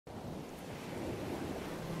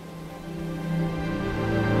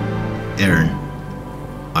Erin,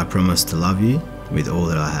 I promise to love you with all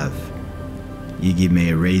that I have. You give me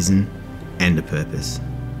a reason and a purpose.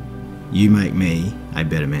 You make me a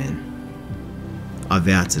better man. I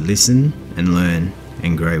vow to listen and learn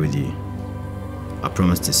and grow with you. I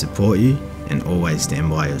promise to support you and always stand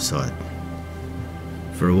by your side.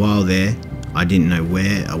 For a while there, I didn't know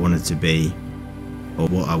where I wanted to be or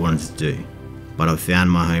what I wanted to do, but I've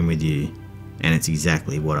found my home with you, and it's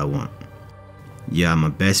exactly what I want. You are my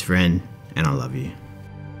best friend, and I love you.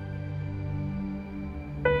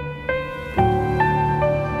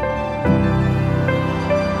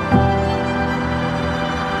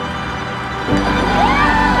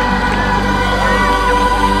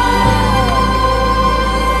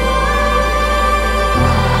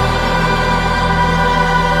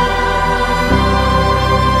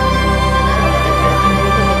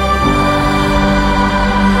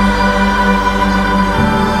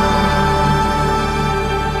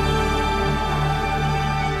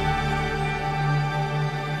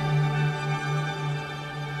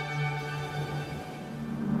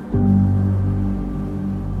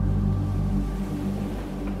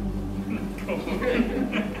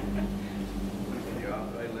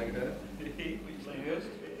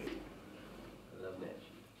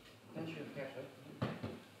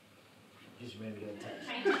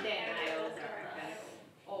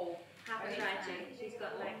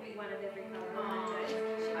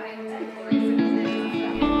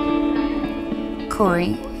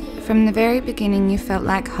 Cory, from the very beginning you felt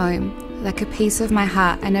like home, like a piece of my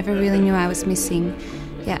heart I never really knew I was missing,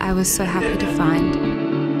 yet I was so happy to find.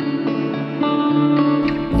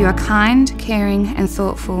 You are kind, caring and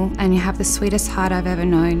thoughtful, and you have the sweetest heart I've ever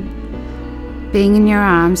known. Being in your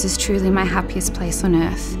arms is truly my happiest place on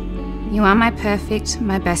earth. You are my perfect,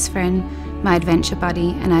 my best friend, my adventure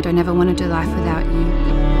buddy, and I don't ever want to do life without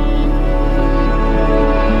you.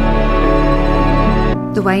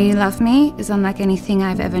 The way you love me is unlike anything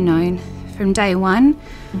I've ever known. From day one,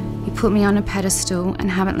 you put me on a pedestal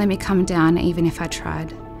and haven't let me come down even if I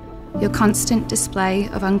tried. Your constant display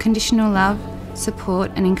of unconditional love,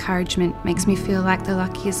 support and encouragement makes me feel like the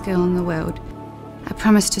luckiest girl in the world. I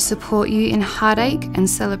promise to support you in heartache and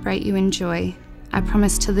celebrate you in joy. I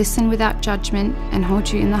promise to listen without judgment and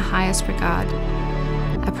hold you in the highest regard.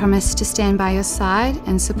 I promise to stand by your side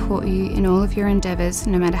and support you in all of your endeavours,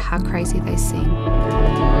 no matter how crazy they seem.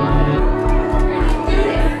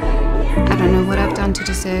 I don't know what I've done to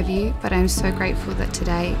deserve you, but I'm so grateful that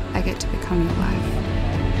today I get to become your wife.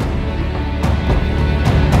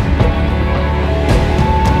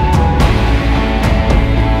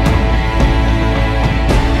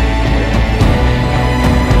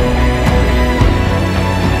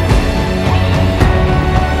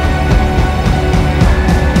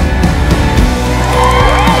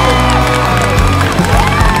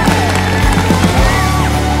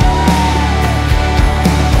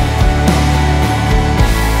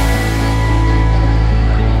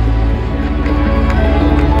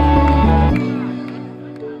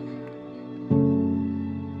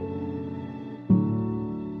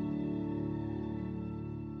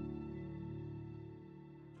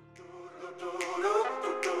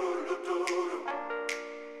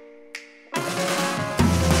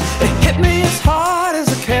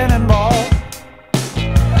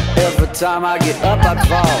 Every time I get up, I'd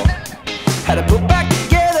fall. Had to put back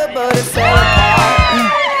together, but it fell apart.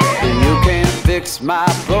 And you can't fix my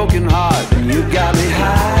broken heart. And you got me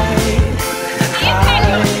high,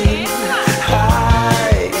 high,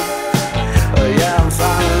 high. Oh yeah, I'm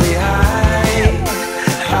finally high,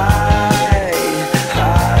 high,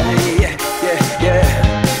 high. Yeah, yeah,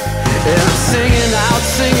 yeah. And I'm singing out,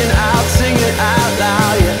 singing out, singing out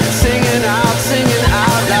loud. Yeah, singing out, singing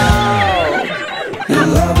out loud.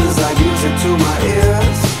 And love is like music to my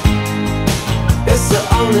ears. It's the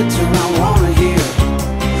only tune